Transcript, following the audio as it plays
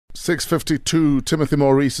6:52, Timothy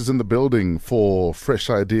Maurice is in the building for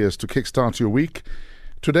fresh ideas to kickstart your week.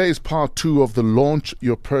 Today is part 2 of the Launch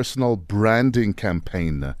Your Personal Branding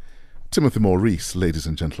campaign. Timothy Maurice, ladies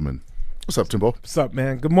and gentlemen. What's up, Timbo? What's up,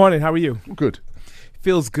 man? Good morning. How are you? Good.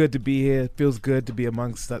 Feels good to be here. Feels good to be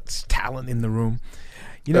amongst such talent in the room.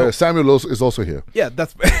 You know, Samuel is also here. Yeah,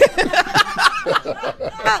 that's...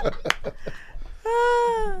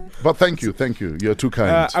 But thank you. You're too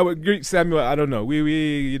kind. I would greet Samuel. I don't know.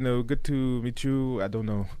 We good to meet you. I don't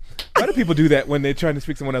know. Why do people do that when they're trying to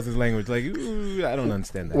speak someone else's language? Like, I don't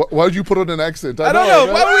understand that. Why did you put on an accent? I don't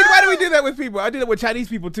know. Why do we do that with people? I do that with Chinese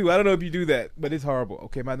people too. I don't know if you do that, but it's horrible.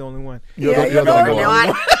 Okay, am I the only one? You're the only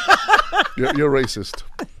one. You're racist.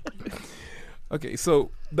 Okay,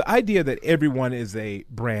 so the idea that everyone is a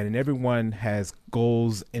brand and everyone has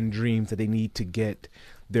goals and dreams that they need to get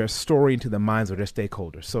their story into the minds of their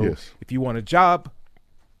stakeholders. So yes. If you want a job,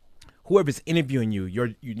 whoever's interviewing you,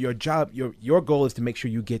 your job, your goal is to make sure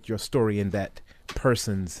you get your story in that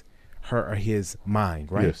person's, her or his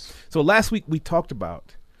mind, right? Yes. So last week we talked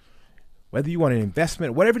about whether you want an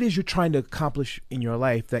investment, whatever it is you're trying to accomplish in your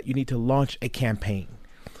life, that you need to launch a campaign.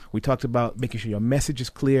 We talked about making sure your message is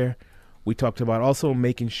clear. We talked about also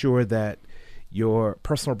making sure that your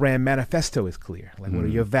personal brand manifesto is clear. Like, what are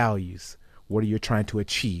your values? What are you trying to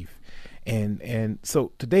achieve? And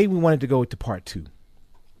so today we wanted to go to part 2.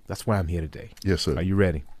 That's why I'm here today. Yes, sir. Are you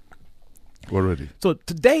ready? We're ready. So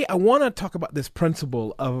today I want to talk about this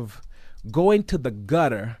principle of going to the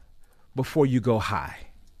gutter before you go high.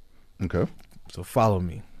 Okay. So follow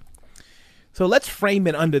me. So let's frame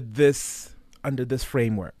it under this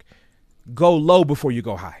framework. Go low before you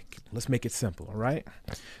go high. Let's make it simple, all right?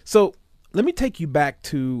 So let me take you back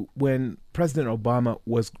to when President Obama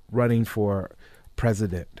was running for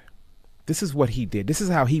president. This is what he did. This is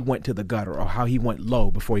how he went to the gutter, or how he went low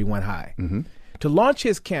before he went high. Mm-hmm. To launch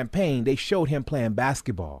his campaign, they showed him playing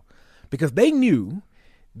basketball because they knew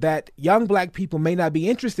that young black people may not be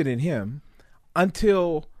interested in him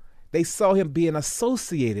until they saw him being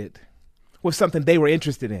associated with something they were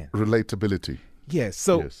interested in. Relatability. Yes.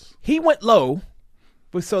 So he went low,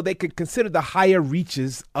 but so they could consider the higher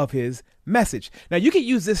reaches of his message. Now, you can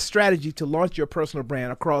use this strategy to launch your personal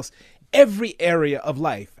brand across every area of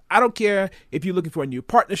life. I don't care if you're looking for a new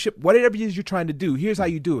partnership, whatever it is you're trying to do, here's how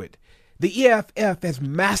you do it. The EFF has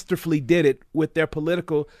masterfully did it with their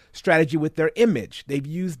political strategy, with their image. They've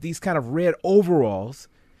used these kind of red overalls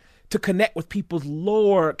to connect with people's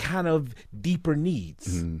lower, kind of deeper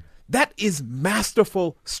needs. That is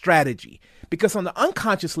masterful strategy, because on the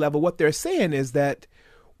unconscious level, what they're saying is that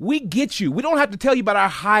we get you. We don't have to tell you about our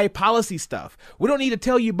high policy stuff. We don't need to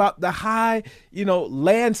tell you about the high,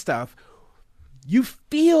 land stuff. You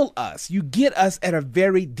feel us. You get us at a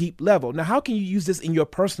very deep level. Now, how can you use this in your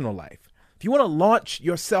personal life? If you want to launch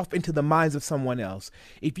yourself into the minds of someone else,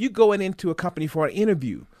 if you go into a company for an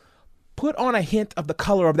interview, put on a hint of the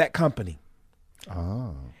color of that company.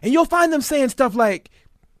 And you'll find them saying stuff like,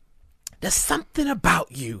 there's something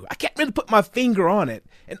about you. I can't really put my finger on it.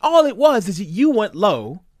 And all it was is that you went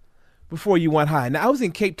low before you went high. Now, I was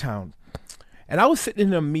in Cape Town, and I was sitting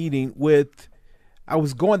in a meeting I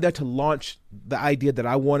was going there to launch the idea that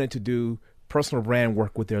I wanted to do personal brand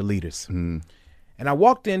work with their leaders. And I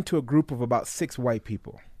walked into a group of about 6 white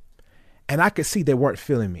people, and I could see they weren't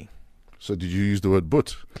feeling me. So did you use the word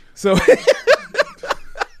but? So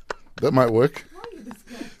that might work.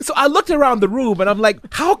 So I looked around the room and I'm like,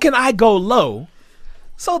 how can I go low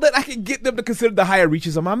so that I can get them to consider the higher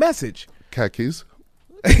reaches of my message? Khakis.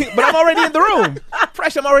 But I'm already in the room.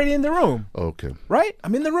 Fresh, I'm already in the room. Okay. Right?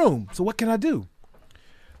 I'm in the room. So what can I do?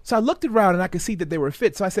 So I looked around and I could see that they were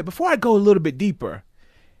fit. So I said, before I go a little bit deeper,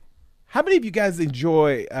 how many of you guys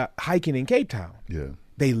enjoy hiking in Cape Town? Yeah.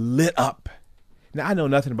 They lit up. Now, I know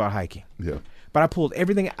nothing about hiking. Yeah. But I pulled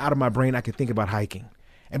everything out of my brain I could think about hiking.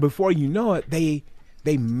 And before you know it, they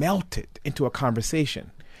melted into a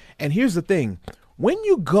conversation. And here's the thing. When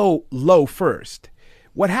you go low first,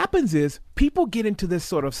 what happens is people get into this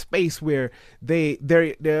sort of space where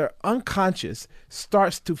their unconscious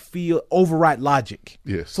starts to override logic.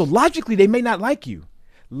 Yes. So logically, they may not like you.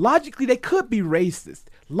 Logically, they could be racist.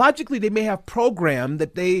 Logically, they may have programmed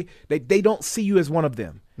that they don't see you as one of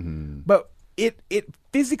them. But it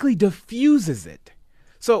physically diffuses it.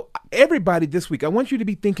 So everybody this week, I want you to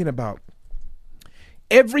be thinking about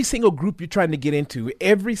every single group you're trying to get into,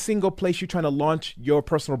 every single place you're trying to launch your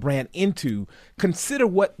personal brand into. Consider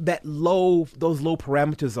what those low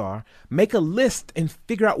parameters are. Make a list and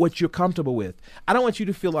figure out what you're comfortable with. I don't want you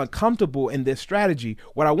to feel uncomfortable in this strategy.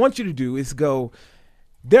 What I want you to do is go,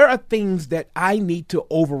 There are things that I need to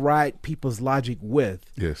override people's logic with.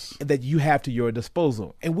 Yes. That you have to your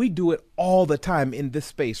disposal. And we do it all the time in this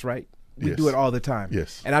space, right? We do it all the time.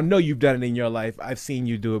 Yes. And I know you've done it in your life. I've seen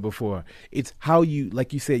you do it before. It's how you,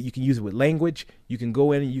 like you said, you can use it with language. You can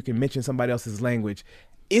go in and you can mention somebody else's language.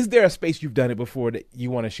 Is there a space you've done it before that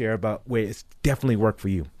you want to share about where it's definitely worked for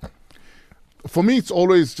you? For me, it's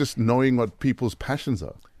always just knowing what people's passions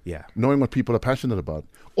are. Yeah. Knowing what people are passionate about.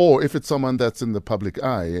 Or if it's someone that's in the public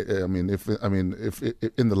eye, if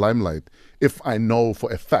in the limelight, if I know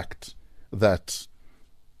for a fact that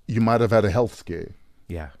you might have had a health scare,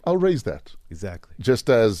 yeah, I'll raise that. Exactly. Just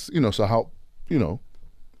as, so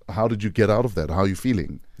how did you get out of that? How are you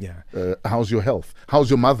feeling? Yeah. How's your health? How's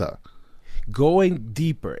your mother? Going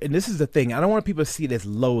deeper. And this is the thing. I don't want people to see it as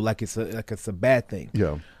low, like it's a bad thing.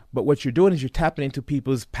 Yeah. But what you're doing is you're tapping into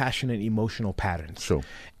people's passionate emotional patterns. Sure.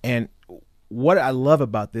 And what I love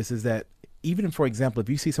about this is that even, for example, if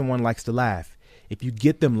you see someone likes to laugh, if you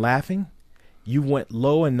get them laughing, you went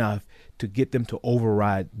low enough to get them to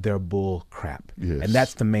override their bull crap. Yes. And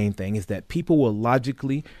that's the main thing, is that people will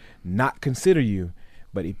logically not consider you,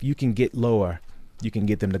 but if you can get lower, you can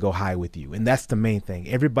get them to go high with you. And that's the main thing.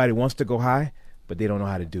 Everybody wants to go high, but they don't know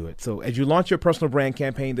how to do it. So as you launch your personal brand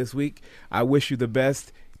campaign this week, I wish you the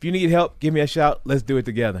best. If you need help, give me a shout. Let's do it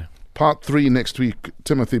together. Part 3 next week,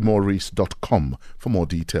 timothymaurice.com for more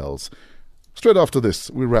details. Straight after this,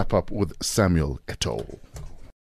 we wrap up with Samuel Eto'o.